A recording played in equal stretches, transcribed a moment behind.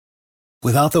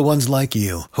Without the ones like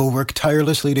you, who work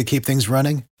tirelessly to keep things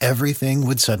running, everything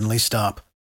would suddenly stop.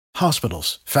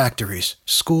 Hospitals, factories,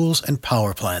 schools, and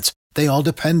power plants, they all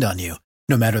depend on you.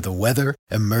 No matter the weather,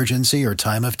 emergency, or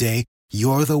time of day,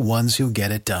 you're the ones who get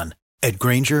it done. At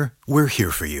Grainger, we're here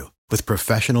for you with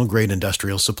professional-grade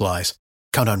industrial supplies.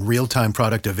 Count on real-time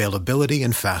product availability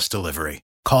and fast delivery.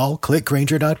 Call, click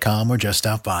Grainger.com, or just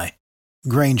stop by.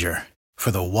 Grainger, for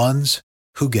the ones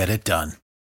who get it done.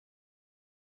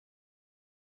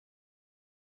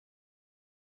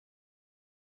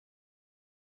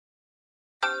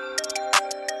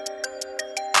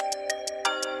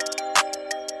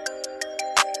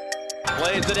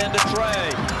 Plays it into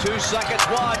Trey. 2 seconds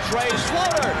wide. Trey's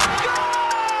floater.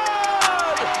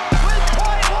 Good! With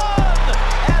 .1!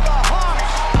 And the Hawks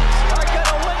are going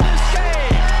to win this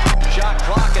game. Shot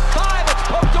clock at 5. It's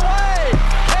poked away.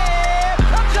 Cam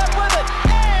comes up with it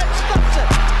and stuffs it.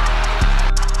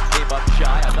 Came up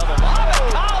shy. Another lob.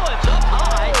 Collins up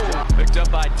high. Picked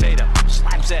up by Tatum.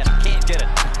 Slaps in. Can't get it.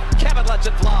 Kevin lets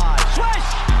it fly. Swish!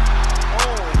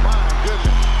 Oh, my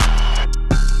goodness.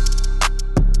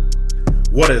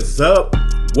 What is up?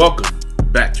 Welcome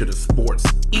back to the Sports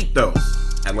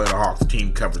Ethos Atlanta Hawks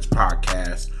Team Coverage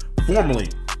Podcast, formerly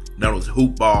known as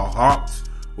Hoop Ball Hawks,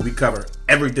 where we cover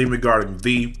everything regarding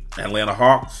the Atlanta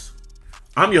Hawks.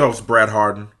 I'm your host, Brad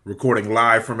Harden, recording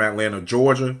live from Atlanta,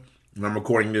 Georgia, and I'm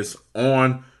recording this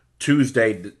on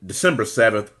Tuesday, December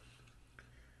 7th.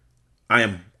 I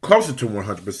am closer to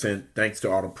 100% thanks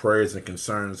to all the prayers and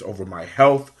concerns over my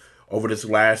health over this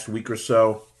last week or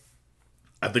so.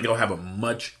 I think I'll have a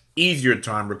much easier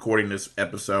time recording this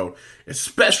episode,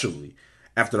 especially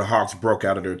after the Hawks broke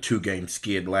out of their 2-game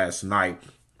skid last night,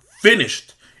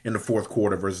 finished in the fourth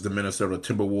quarter versus the Minnesota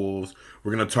Timberwolves.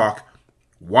 We're going to talk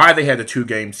why they had the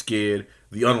 2-game skid,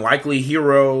 the unlikely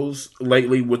heroes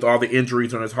lately with all the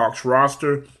injuries on this Hawks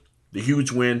roster, the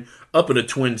huge win up in the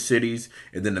Twin Cities,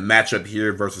 and then the matchup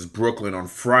here versus Brooklyn on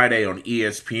Friday on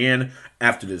ESPN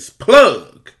after this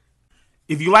plug.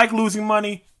 If you like losing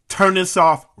money, turn this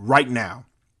off right now.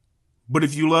 But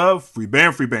if you love free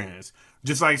bands,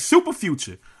 just like Super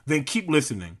Future, then keep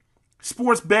listening.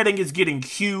 Sports betting is getting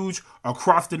huge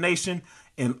across the nation,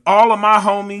 and all of my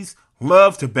homies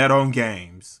love to bet on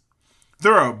games.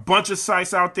 There are a bunch of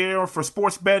sites out there for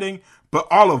sports betting, but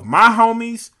all of my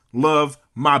homies love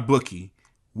MyBookie.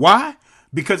 Why?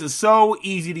 Because it's so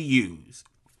easy to use.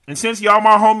 And since y'all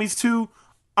my homies too,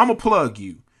 I'ma plug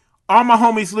you. All my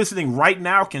homies listening right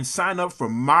now can sign up for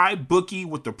MyBookie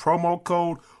with the promo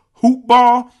code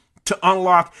HoopBall to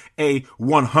unlock a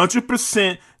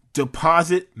 100%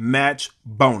 deposit match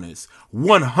bonus.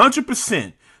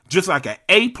 100%, just like an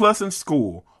A+ in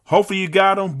school. Hopefully you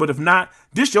got them, but if not,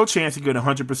 this your chance to get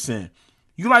 100%.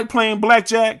 You like playing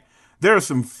blackjack? There are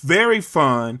some very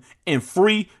fun and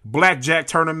free blackjack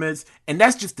tournaments, and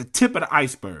that's just the tip of the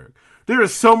iceberg. There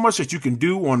is so much that you can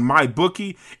do on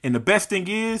MyBookie, and the best thing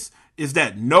is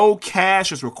that no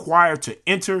cash is required to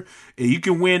enter, and you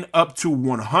can win up to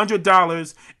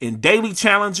 $100 in daily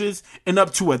challenges and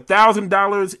up to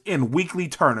 $1,000 in weekly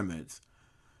tournaments.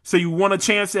 So you want a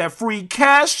chance at free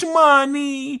cash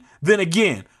money? Then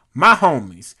again, my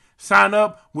homies, sign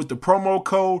up with the promo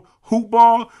code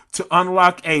HoopBall to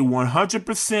unlock a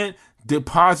 100%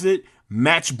 deposit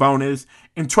match bonus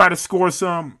and try to score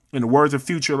some, in the words of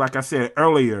Future, like I said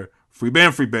earlier, free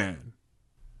band.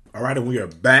 All right, and we are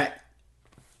back.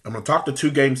 I'm going to talk the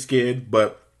 2-game skid,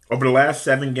 but over the last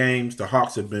 7 games, the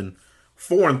Hawks have been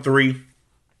 4-3,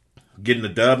 getting the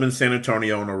dub in San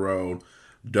Antonio on the road,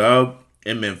 dub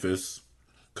in Memphis,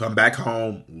 come back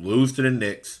home, lose to the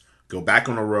Knicks, go back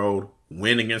on the road,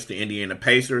 win against the Indiana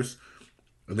Pacers,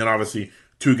 and then obviously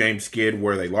 2-game skid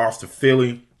where they lost to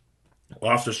Philly,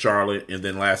 lost to Charlotte, and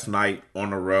then last night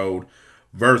on the road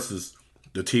versus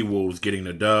the T-Wolves getting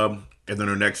the dub. And then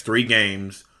their next 3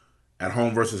 games, at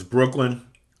home versus Brooklyn,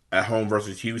 at home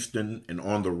versus Houston, and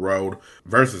on the road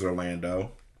versus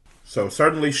Orlando. So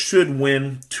certainly should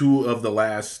win 2 of the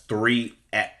last 3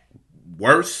 at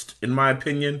worst, in my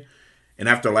opinion. And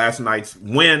after last night's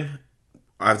win,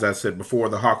 as I said before,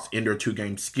 the Hawks end their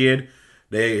 2-game skid.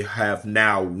 They have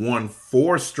now won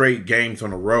 4 straight games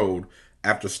on the road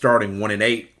after starting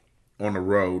 1-8 on the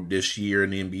road this year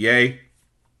in the NBA.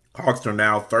 Hawks are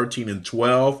now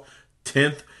 13-12,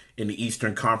 10th in the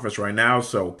Eastern Conference right now,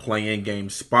 so play-in game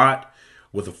spot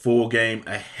with a full game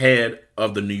ahead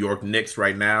of the New York Knicks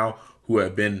right now, who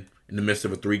have been in the midst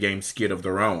of a 3-game skid of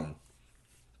their own.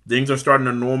 Things are starting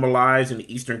to normalize in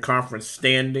the Eastern Conference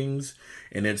standings,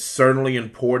 and it's certainly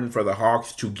important for the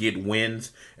Hawks to get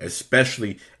wins,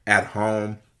 especially at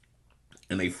home.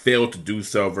 And they failed to do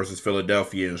so versus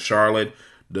Philadelphia and Charlotte.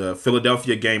 The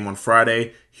Philadelphia game on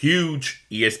Friday, huge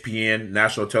ESPN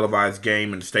national televised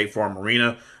game in the State Farm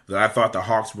Arena that I thought the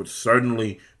Hawks would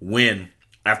certainly win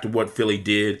after what Philly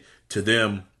did to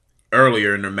them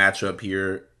earlier in their matchup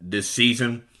here this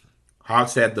season.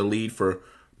 Hawks had the lead for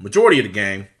majority of the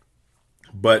game,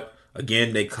 but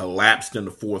again, they collapsed in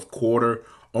the fourth quarter,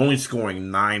 only scoring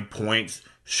 9 points,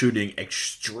 shooting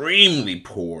extremely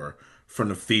poor from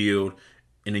the field.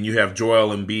 And then you have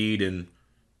Joel Embiid and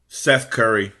Seth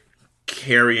Curry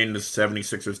carrying the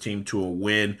 76ers team to a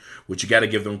win, which you got to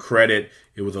give them credit.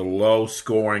 It was a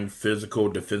low-scoring, physical,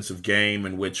 defensive game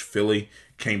in which Philly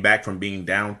came back from being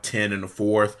down 10 in the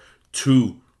fourth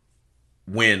to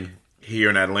win here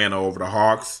in Atlanta over the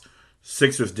Hawks.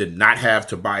 Sixers did not have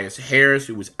Tobias Harris,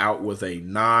 who was out with a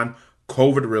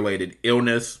non-COVID-related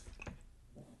illness.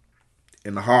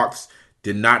 And the Hawks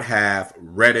did not have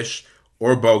Reddish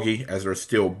or Bogey, as they're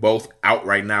still both out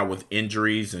right now with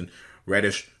injuries, and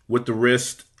Reddish with the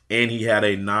wrist, and he had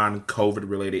a non-COVID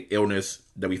related illness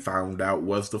that we found out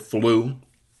was the flu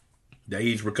that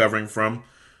he's recovering from.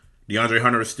 DeAndre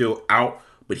Hunter is still out,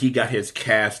 but he got his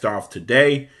cast off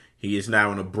today. He is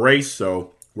now in a brace,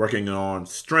 so working on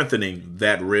strengthening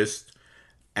that wrist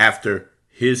after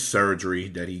his surgery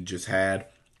that he just had.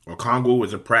 Okongwu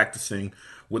is practicing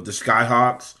with the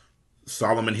Skyhawks.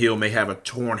 Solomon Hill may have a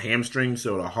torn hamstring,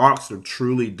 so the Hawks are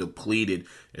truly depleted,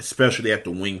 especially at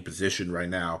the wing position right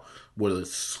now, with a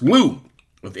slew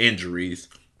of injuries.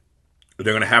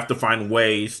 They're going to have to find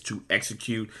ways to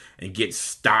execute and get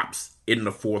stops in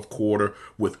the fourth quarter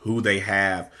with who they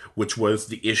have, which was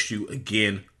the issue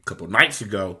again a couple nights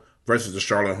ago versus the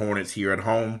Charlotte Hornets here at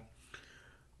home.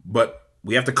 But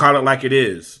we have to call it like it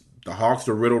is. The Hawks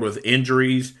are riddled with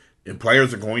injuries, and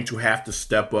players are going to have to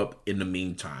step up in the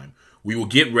meantime. We will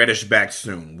get Reddish back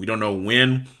soon. We don't know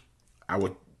when. I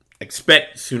would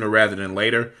expect sooner rather than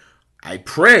later. I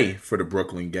pray for the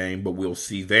Brooklyn game, but we'll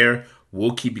see there.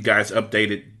 We'll keep you guys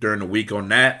updated during the week on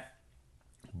that.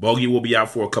 Bogey will be out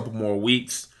for a couple more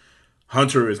weeks.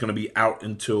 Hunter is going to be out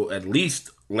until at least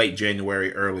late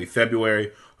January, early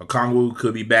February. Okongwu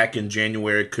could be back in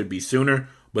January, could be sooner.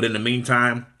 But in the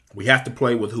meantime, we have to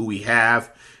play with who we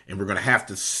have, and we're going to have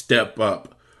to step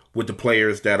up with the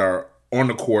players that are on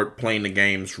the court playing the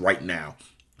games right now.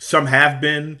 Some have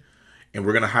been, and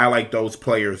we're going to highlight those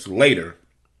players later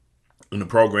in the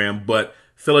program. But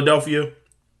Philadelphia,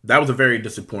 that was a very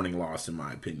disappointing loss in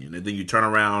my opinion. And then you turn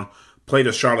around, play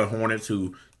the Charlotte Hornets,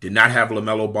 who did not have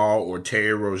LaMelo Ball or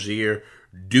Terry Rozier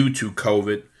due to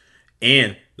COVID.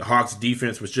 And the Hawks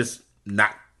defense was just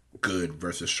not good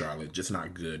versus Charlotte, just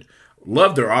not good.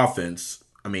 Loved their offense.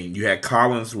 I mean, you had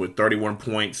Collins with 31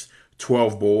 points,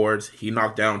 12 boards. He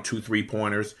knocked down 2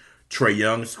 3-pointers. Trae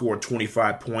Young scored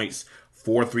 25 points,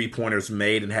 4 3-pointers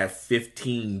made, and had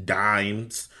 15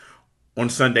 dimes. On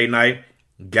Sunday night,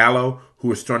 Gallo,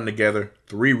 who is starting together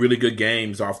 3 really good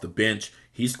games off the bench,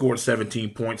 he scored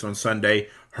 17 points on Sunday.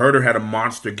 Herter had a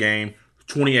monster game,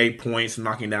 28 points,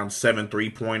 knocking down 7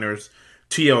 3-pointers.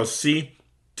 TLC,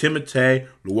 Timothé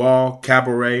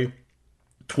Luwawu-Cabarrot,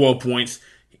 12 points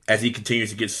as he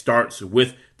continues to get starts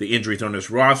with the injuries on this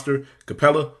roster.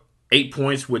 Capella, 8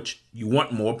 points, which you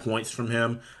want more points from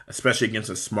him, especially against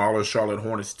a smaller Charlotte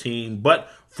Hornets team, but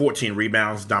 14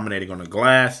 rebounds, dominating on the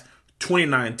glass,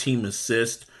 29 team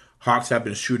assists. Hawks have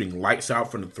been shooting lights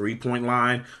out from the three-point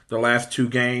line the last 2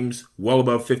 games, well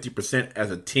above 50% as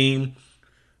a team.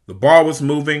 The ball was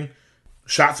moving,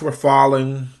 shots were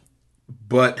falling,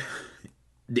 but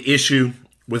the issue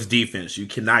was defense. You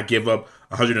cannot give up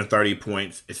 130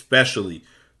 points, especially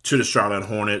to the Charlotte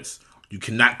Hornets. You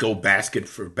cannot go basket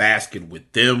for basket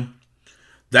with them.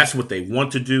 That's what they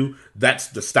want to do. That's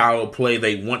the style of play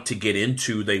they want to get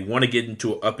into. They want to get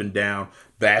into an up and down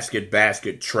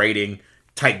basket trading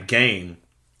type game.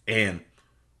 And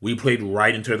we played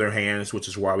right into their hands, which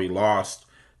is why we lost.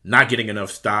 Not getting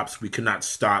enough stops. We could not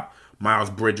stop Miles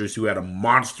Bridges, who had a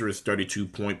monstrous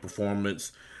 32-point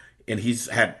performance. And he's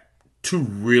had 2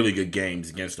 really good games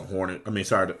against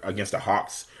against the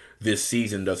Hawks this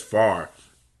season thus far.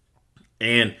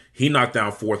 And he knocked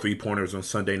down 4 3-pointers on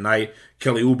Sunday night.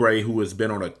 Kelly Oubre, who has been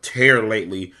on a tear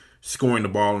lately, scoring the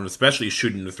ball and especially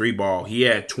shooting the 3-ball. He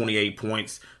had 28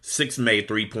 points, 6 made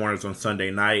 3-pointers on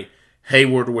Sunday night.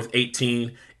 Hayward with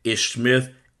 18. Ish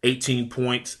Smith, 18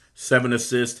 points, 7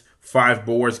 assists, 5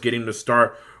 boards, getting the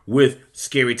start with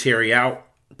Scary Terry out.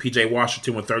 PJ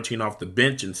Washington with 13 off the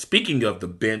bench. And speaking of the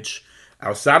bench,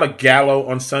 outside of Gallo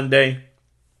on Sunday,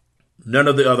 none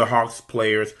of the other Hawks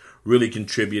players really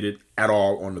contributed at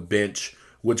all on the bench,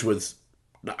 which was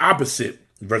the opposite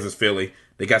versus Philly.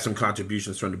 They got some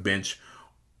contributions from the bench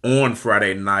on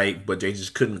Friday night, but they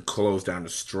just couldn't close down the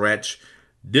stretch.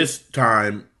 This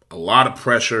time, a lot of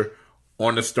pressure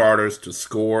on the starters to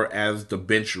score as the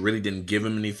bench really didn't give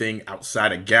him anything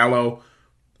outside of Gallo.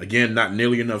 Again, not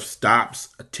nearly enough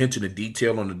stops, attention to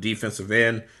detail on the defensive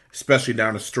end, especially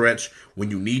down the stretch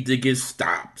when you need to get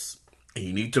stops and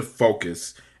you need to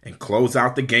focus and close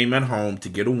out the game at home to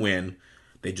get a win.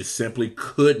 They just simply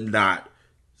could not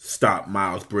stop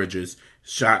Miles Bridges.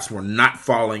 Shots were not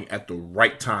falling at the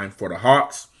right time for the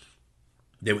Hawks.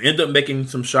 They would end up making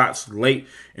some shots late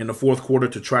in the fourth quarter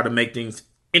to try to make things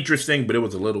interesting, but it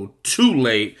was a little too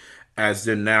late, as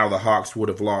then now the Hawks would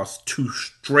have lost 2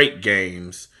 straight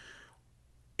games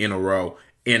in a row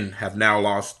and have now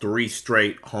lost 3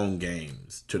 straight home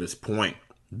games to this point.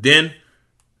 Then,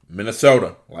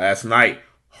 Minnesota, last night,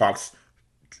 Hawks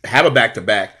have a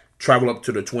back-to-back, travel up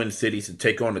to the Twin Cities to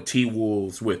take on the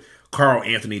T-Wolves with Karl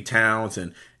Anthony Towns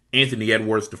and Anthony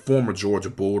Edwards, the former Georgia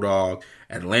Bulldog,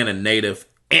 Atlanta native,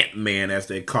 Ant-Man as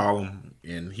they call him.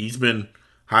 And he's been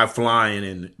high-flying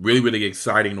and really, really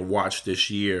exciting to watch this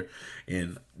year.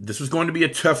 And this was going to be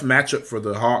a tough matchup for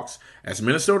the Hawks, as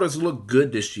Minnesota's looked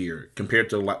good this year compared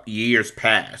to years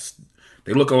past.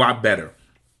 They look a lot better.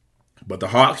 But the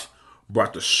Hawks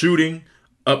brought the shooting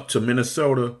up to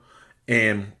Minnesota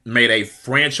and made a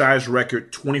franchise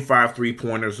record 25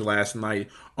 3-pointers last night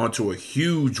onto a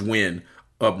huge win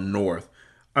up north.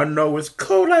 I know it's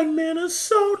cold like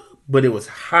Minnesota, but it was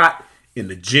hot in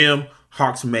the gym.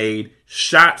 Hawks made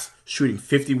shots, shooting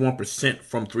 51%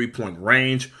 from three-point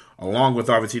range, along with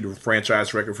obviously the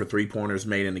franchise record for three-pointers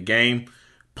made in the game.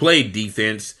 Played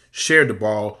defense, shared the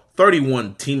ball,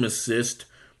 31 team assists,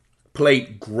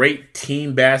 played great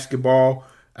team basketball.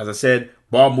 As I said,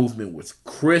 ball movement was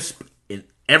crisp, and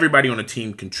everybody on the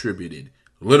team contributed.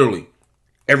 Literally,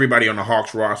 everybody on the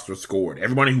Hawks roster scored.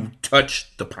 Everybody who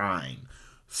touched the pine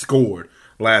scored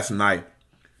last night.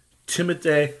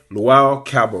 Timothy Luau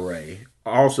Cabaret,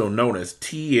 also known as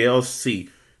TLC.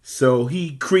 So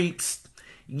he creeps,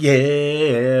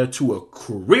 to a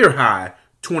career high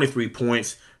 23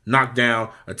 points, knocked down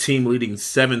a team leading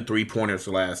 7 3-pointers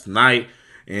last night.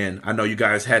 And I know you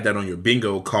guys had that on your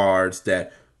bingo cards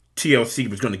that TLC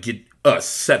was going to get us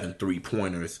 7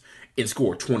 3-pointers and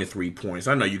score 23 points.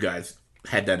 I know you guys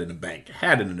had that in the bank.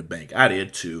 Had it in the bank. I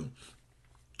did too.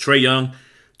 Trae Young,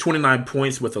 29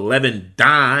 points with 11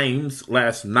 dimes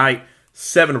last night,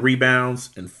 7 rebounds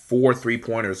and 4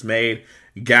 3-pointers made.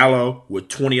 Gallo with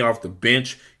 20 off the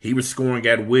bench. He was scoring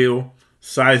at will,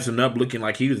 sizing up, looking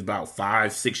like he was about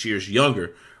 5-6 years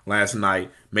younger last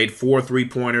night. Made 4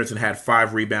 3-pointers and had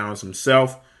 5 rebounds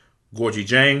himself. Gorgie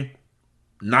Jang,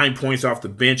 9 points off the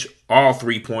bench, all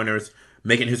 3-pointers,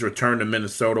 making his return to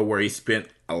Minnesota where he spent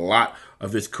a lot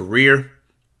of his career.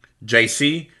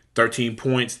 JC, 13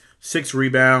 points, 6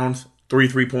 rebounds, 3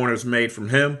 3-pointers made from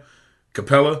him.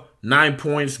 Capella, 9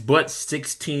 points, but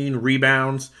 16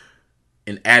 rebounds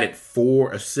and added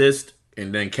 4 assists.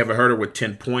 And then Kevin Huerter with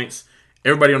 10 points.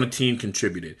 Everybody on the team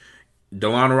contributed.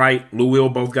 DeLon Wright, Lou Will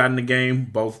both got in the game.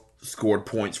 Both scored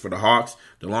points for the Hawks.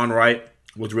 DeLon Wright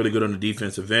was really good on the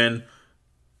defensive end.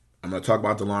 I'm going to talk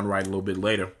about DeLon Wright a little bit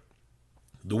later.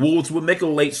 The Wolves would make a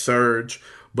late surge,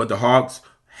 but the Hawks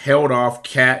held off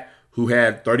Cat, who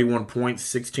had 31 points,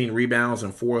 16 rebounds,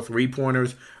 and 4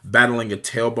 3-pointers, battling a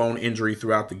tailbone injury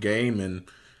throughout the game. And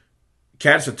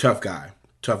Cat's a tough guy.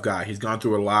 Tough guy. He's gone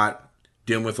through a lot,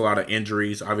 dealing with a lot of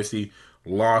injuries. Obviously,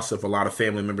 loss of a lot of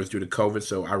family members due to COVID,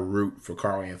 so I root for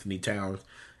Karl Anthony Towns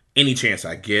any chance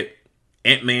I get.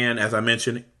 Ant-Man, as I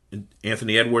mentioned,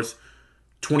 Anthony Edwards,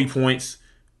 20 points,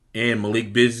 and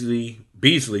Malik Beasley,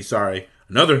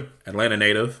 another Atlanta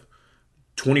native,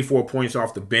 24 points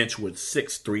off the bench with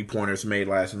 6 3-pointers made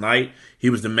last night. He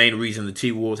was the main reason the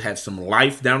T-Wolves had some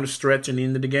life down the stretch in the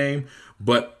end of the game,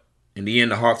 but in the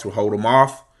end, the Hawks will hold them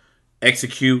off,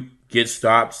 execute, get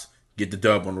stops, get the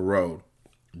dub on the road.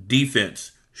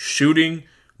 Defense, shooting,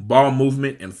 ball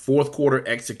movement, and fourth quarter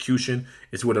execution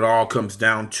is what it all comes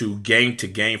down to game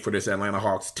for this Atlanta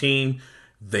Hawks team.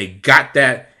 They got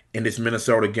that in this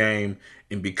Minnesota game,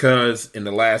 and because in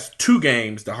the last 2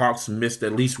 games, the Hawks missed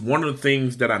at least one of the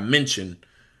things that I mentioned,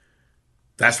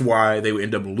 that's why they would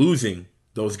end up losing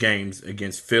those games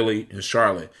against Philly and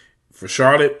Charlotte. For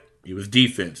Charlotte, it was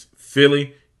defense.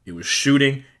 Philly, it was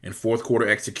shooting and fourth quarter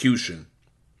execution.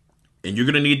 And you're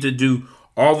going to need to do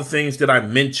all the things that I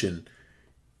mentioned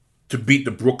to beat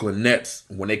the Brooklyn Nets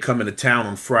when they come into town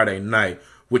on Friday night,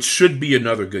 which should be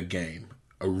another good game,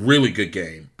 a really good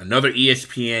game, another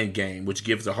ESPN game, which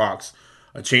gives the Hawks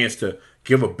a chance to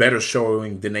give a better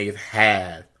showing than they've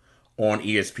had on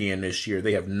ESPN this year.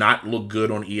 They have not looked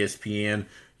good on ESPN.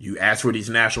 You ask for these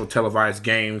national televised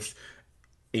games,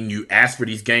 and you ask for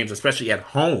these games, especially at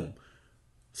home,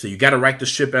 So you got to right the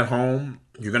ship at home.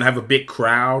 You're going to have a big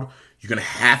crowd. You're going to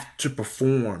have to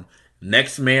perform.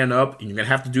 Next man up, and you're going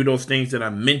to have to do those things that I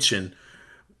mentioned.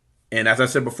 And as I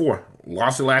said before,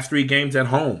 lost the last 3 games at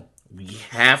home. We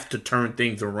have to turn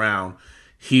things around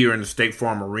here in the State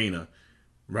Farm Arena.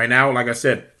 Right now, like I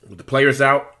said, with the players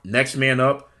out, next man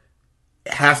up,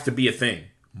 it has to be a thing.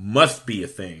 Must be a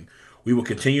thing. We will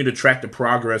continue to track the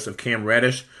progress of Cam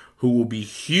Reddish, who will be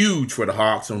huge for the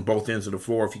Hawks on both ends of the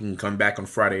floor if he can come back on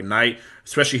Friday night,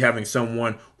 especially having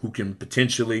someone who can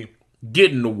potentially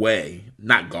get in the way,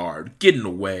 not guard, get in the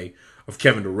way of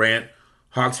Kevin Durant.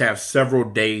 Hawks have several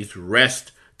days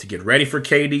rest to get ready for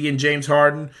KD and James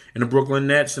Harden and the Brooklyn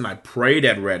Nets, and I pray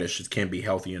that Reddish can be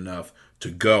healthy enough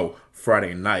to go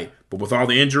Friday night. But with all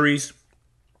the injuries,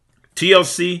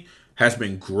 TLC has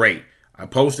been great. I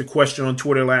posted a question on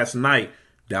Twitter last night.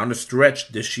 Down the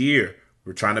stretch this year,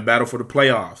 we're trying to battle for the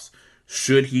playoffs.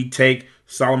 Should he take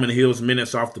Solomon Hill's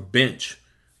minutes off the bench?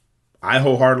 I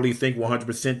wholeheartedly think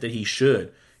 100% that he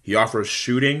should. He offers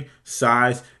shooting,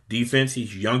 size, defense.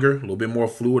 He's younger, a little bit more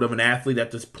fluid of an athlete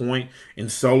at this point in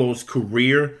Solo's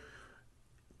career.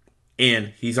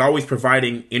 And he's always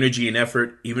providing energy and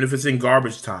effort, even if it's in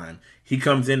garbage time. He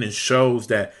comes in and shows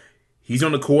that he's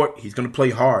on the court, he's going to play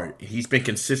hard. He's been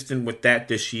consistent with that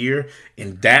this year,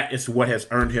 and that is what has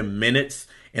earned him minutes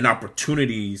and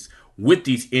opportunities with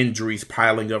these injuries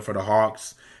piling up for the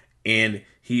Hawks. And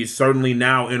he is certainly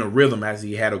now in a rhythm, as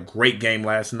he had a great game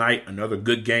last night, another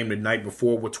good game the night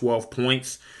before with 12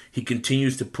 points. He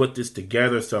continues to put this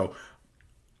together. So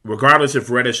regardless if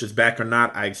Reddish is back or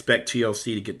not, I expect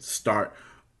TLC to get the start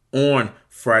on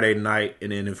Friday night.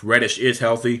 And then if Reddish is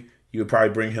healthy, you would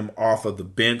probably bring him off of the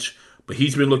bench. But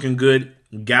he's been looking good.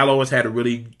 Gallo has had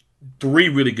 3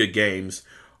 really good games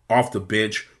off the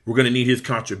bench. We're going to need his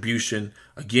contribution.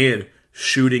 Again,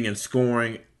 shooting and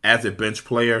scoring as a bench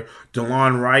player.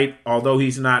 DeLon Wright, although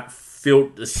he's not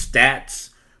filled the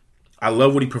stats, I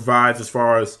love what he provides as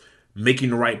far as making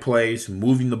the right plays,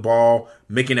 moving the ball,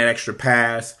 making that extra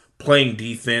pass, playing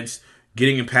defense,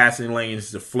 getting in passing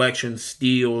lanes, deflections,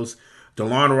 steals.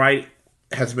 DeLon Wright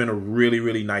has been a really,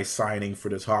 really nice signing for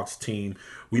this Hawks team.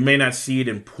 We may not see it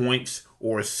in points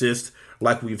or assists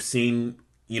like we've seen,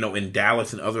 in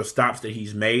Dallas and other stops that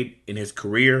he's made in his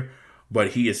career,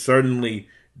 but he has certainly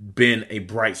been a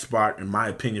bright spot, in my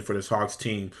opinion, for this Hawks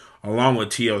team, along with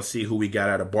TLC, who we got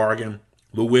at a bargain.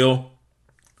 Lou Will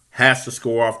has to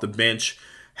score off the bench,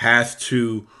 has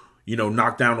to,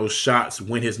 knock down those shots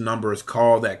when his number is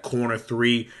called, that corner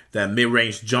 3, that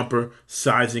mid-range jumper,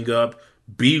 sizing up,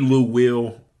 be Lou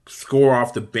Will, score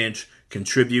off the bench,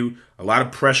 contribute. A lot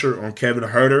of pressure on Kevin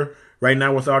Huerter right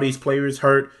now with all these players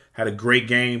hurt. Had a great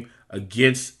game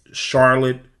against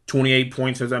Charlotte, 28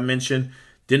 points as I mentioned.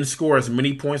 Didn't score as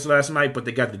many points last night, but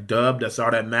they got the dub. That's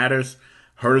all that matters.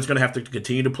 Huerter's going to have to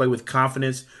continue to play with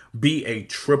confidence, be a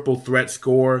triple threat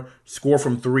scorer, score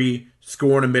from 3,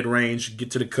 score in the mid-range,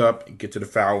 get to the cup, and get to the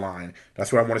foul line.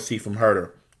 That's what I want to see from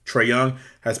Huerter. Trae Young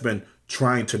has been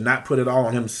trying to not put it all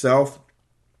on himself.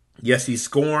 Yes, he's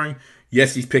scoring.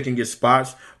 Yes, he's picking his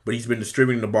spots, but he's been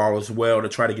distributing the ball as well to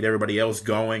try to get everybody else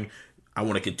going. I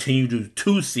want to continue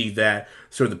to see that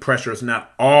so the pressure is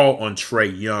not all on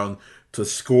Trae Young to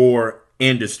score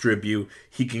and distribute.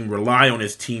 He can rely on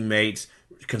his teammates,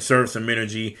 conserve some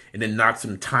energy, and then knock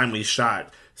some timely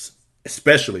shots,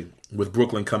 especially with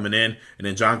Brooklyn coming in. And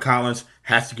then John Collins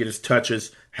has to get his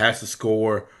touches, has to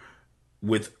score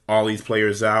with all these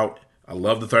players out. I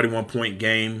love the 31-point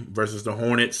game versus the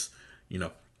Hornets.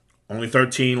 Only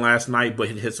 13 last night, but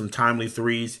hit some timely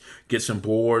threes, get some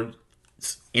boards,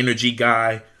 energy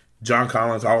guy. John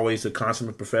Collins, always a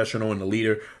consummate professional and the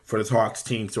leader for this Hawks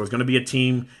team. So it's going to be a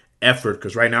team effort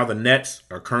because right now the Nets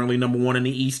are currently number 1 in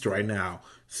the East right now.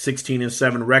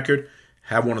 16-7 record,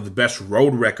 have one of the best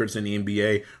road records in the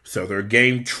NBA. So their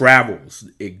game travels.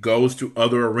 It goes to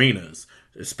other arenas,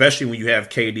 especially when you have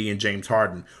KD and James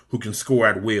Harden who can score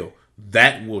at will.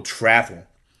 That will travel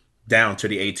down to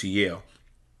the ATL.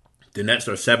 The Nets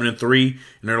are 7-3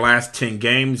 in their last 10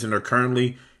 games, and they're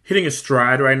currently hitting a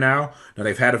stride right now. Now,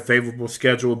 they've had a favorable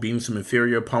schedule, beating some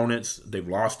inferior opponents. They've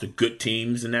lost to good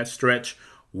teams in that stretch,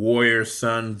 Warriors,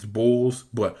 Suns, Bulls,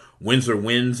 but wins are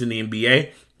wins in the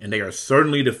NBA, and they are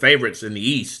certainly the favorites in the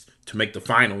East to make the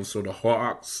finals. So the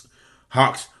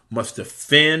Hawks must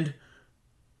defend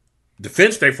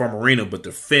State Farm Arena, but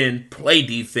play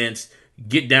defense,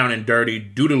 get down and dirty,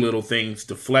 do the little things,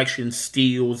 deflections,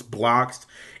 steals, blocks,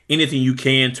 anything you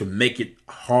can to make it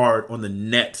hard on the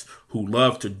Nets, who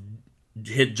love to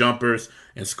hit jumpers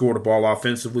and score the ball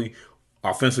offensively.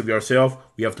 Offensively ourselves,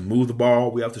 we have to move the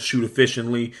ball. We have to shoot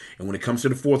efficiently. And when it comes to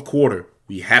the fourth quarter,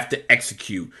 we have to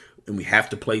execute. and we have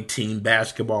to play team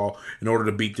basketball in order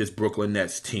to beat this Brooklyn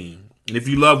Nets team. And if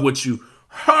you love what you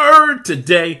heard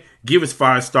today, give us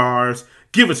 5 stars,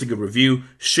 give us a good review,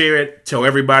 share it, tell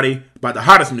everybody about the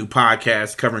hottest new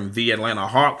podcast covering the Atlanta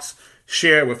Hawks.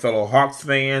 Share it with fellow Hawks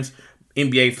fans,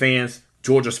 NBA fans,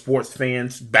 Georgia sports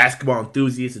fans, basketball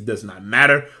enthusiasts. It does not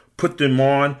matter. Put them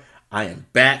on. I am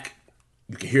back.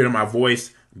 You can hear it in my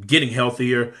voice. I'm getting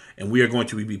healthier, and we are going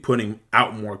to be putting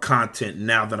out more content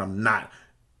now that I'm not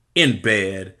in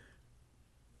bed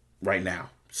right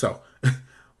now. So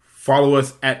follow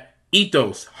us at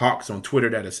Ethos Hawks on Twitter.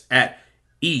 That is at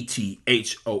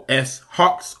ETHOS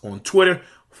Hawks on Twitter.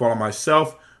 Follow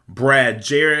myself, Brad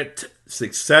Jarrett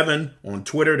 67 on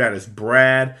Twitter. That is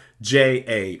Brad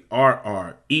JARRETT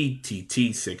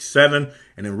 67.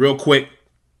 And then real quick,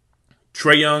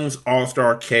 Trae Young's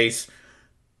All-Star case.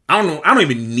 I don't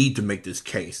even need to make this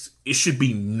case. It should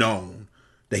be known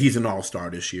that he's an All-Star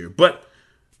this year. But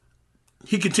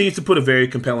he continues to put a very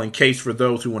compelling case for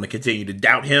those who want to continue to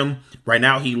doubt him. Right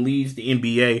now, he leads the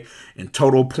NBA in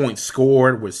total points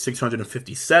scored with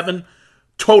 657.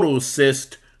 Total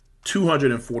assists,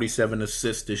 247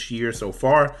 assists this year so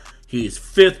far. He is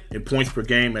 5th in points per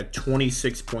game at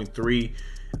 26.3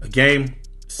 a game.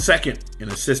 2nd in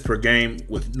assists per game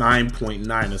with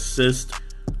 9.9 assists.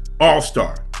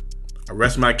 All-Star. I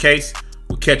rest my case.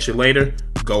 We'll catch you later.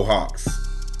 Go Hawks.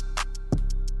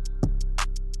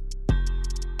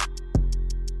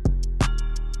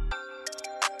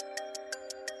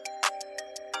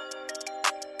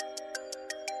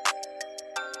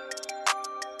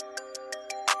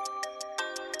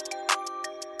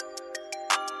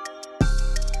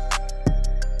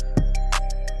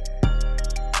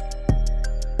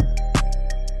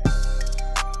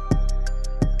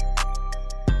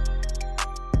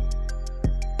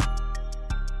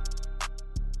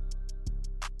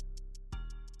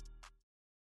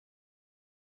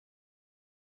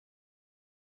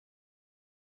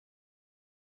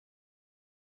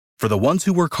 For the ones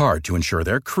who work hard to ensure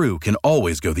their crew can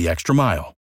always go the extra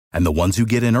mile, and the ones who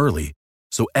get in early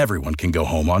so everyone can go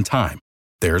home on time,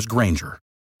 there's Grainger,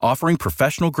 offering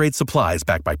professional-grade supplies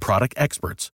backed by product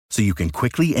experts so you can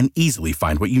quickly and easily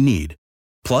find what you need.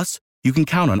 Plus, you can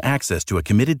count on access to a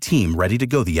committed team ready to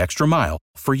go the extra mile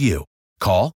for you.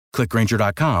 Call, click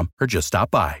Grainger.com, or just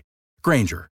stop by.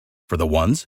 Grainger, for the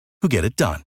ones who get it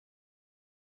done.